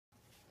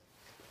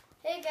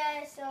Hey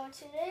guys, so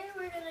today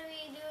we're going to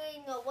be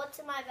doing a What's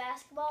in My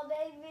Basketball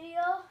Bag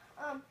video.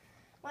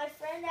 My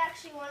friend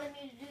actually wanted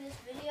me to do this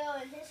video,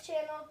 and his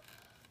channel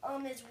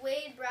is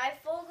Wade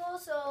Breyfogle,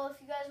 so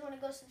if you guys want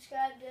to go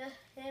subscribe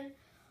to him,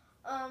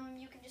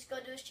 you can just go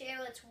to his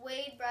channel. It's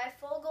Wade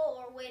Breyfogle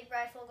or Wade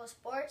Breyfogle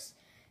Sports.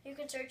 You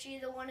can search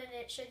either one and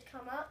it should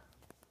come up.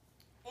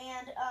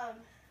 And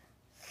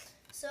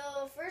so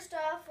first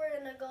off, we're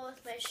going to go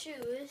with my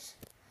shoes.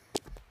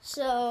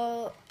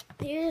 So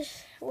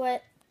here's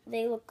what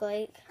they look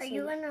like. Are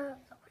you gonna?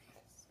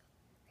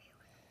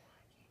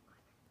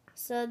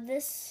 So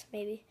this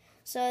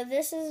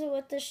is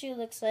what the shoe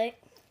looks like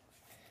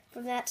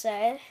from that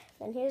side.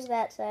 And here's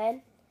that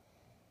side.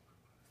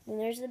 And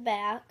there's the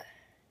back.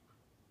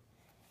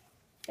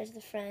 There's the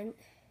front.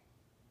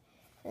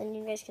 And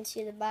you guys can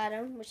see the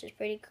bottom, which is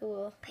pretty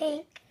cool.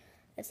 Pink.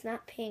 It's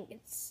not pink.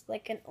 It's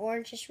like an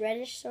orangish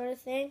reddish sort of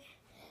thing,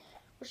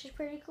 which is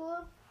pretty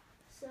cool.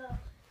 So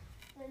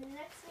the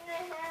next thing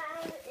I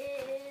have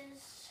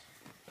is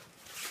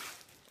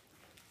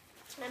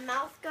my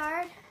mouth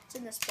guard. It's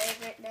in this bag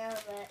right now,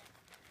 but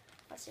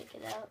I'll take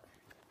it out.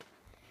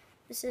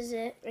 This is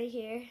it right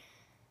here.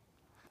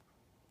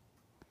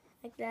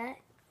 Like that.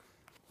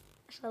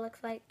 That's what it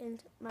looks like in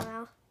my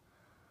mouth.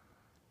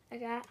 I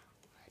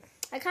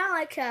kind of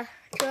like to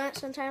do it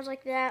sometimes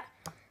like that.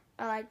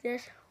 I like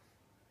this.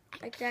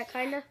 Like that,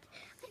 kind of.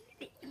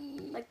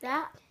 Like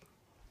that.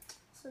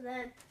 So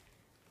then,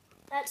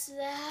 that's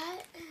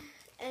that.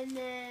 And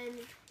then,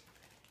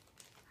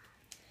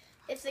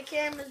 if the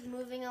camera's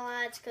moving a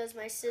lot, it's because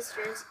my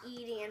sister is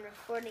eating and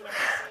recording at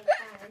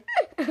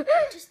the same time.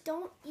 Just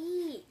don't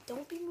eat.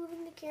 Don't be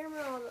moving the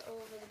camera all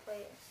over the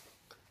place.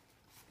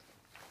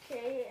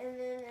 Okay, and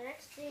then the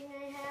next thing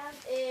I have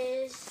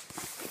is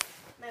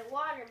my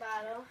water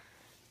bottle.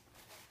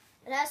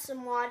 It has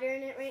some water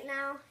in it right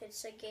now.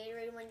 It's a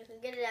Gatorade one. You can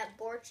get it at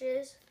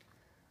Borch's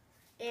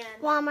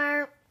and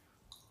Walmart.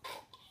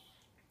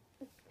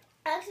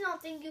 I actually don't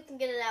think you can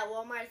get it at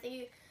Walmart. I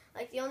think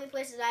the only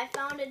places I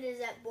found it is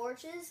at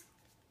Borch's.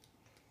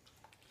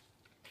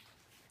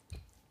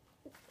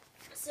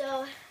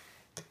 So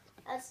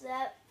that's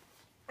that.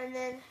 And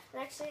then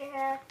next thing I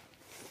have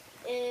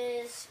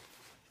is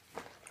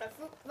a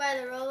Fruit by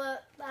the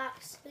Roll-Up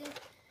box. Fruit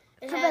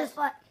by the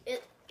Foot.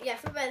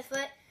 Fruit by the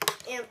Foot.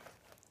 And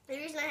the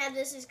reason I have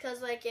this is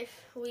because, like, if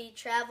we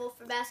travel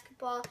for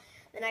basketball,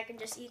 then I can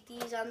just eat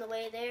these on the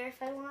way there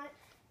if I want.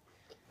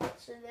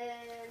 So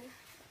then,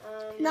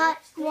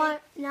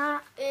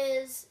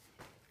 is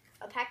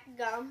a pack of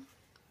gum.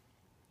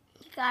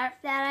 You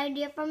got that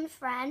idea from a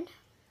friend?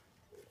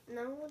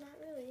 No, not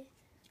really.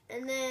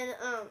 And then,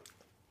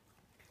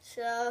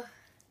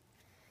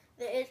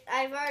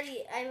 I've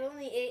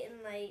only eaten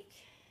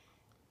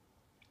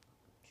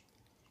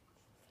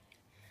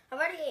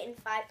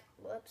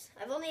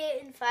I've only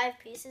eaten 5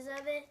 pieces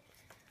of it,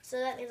 so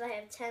that means I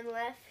have 10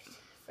 left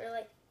for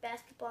like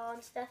basketball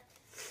and stuff.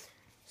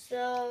 So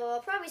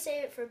I'll probably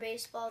save it for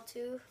baseball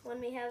too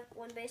when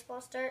baseball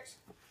starts.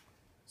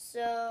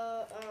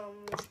 So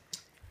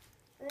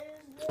there's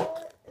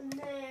that, and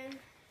then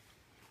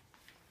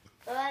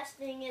the last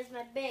thing is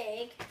my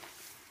bag.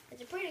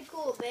 It's a pretty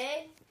cool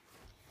bag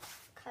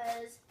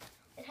because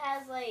it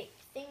has like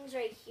things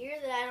right here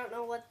that I don't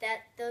know what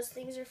those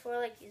things are for,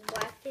 like these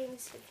black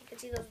things. If you can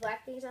see those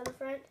black things on the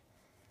front.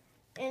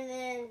 And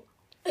then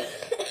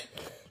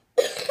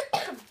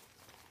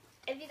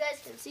if you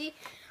guys can see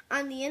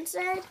on the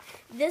inside,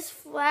 this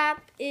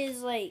flap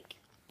is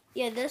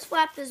this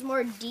flap is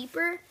more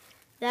deeper.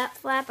 That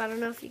flap, I don't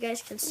know if you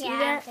guys can see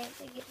that.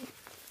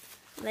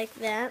 Like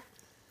that.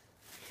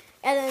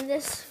 And then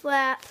this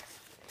flap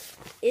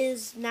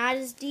is not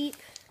as deep.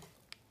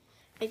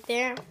 Right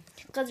there.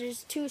 Because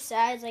there's 2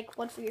 sides, like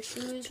one for your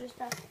shoes or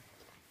stuff.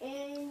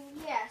 And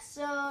yeah,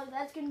 so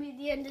that's going to be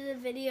the end of the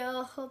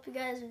video. Hope you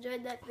guys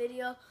enjoyed that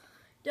video.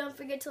 Don't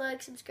forget to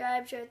like,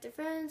 subscribe, share with your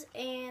friends,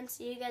 and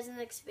see you guys in the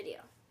next video.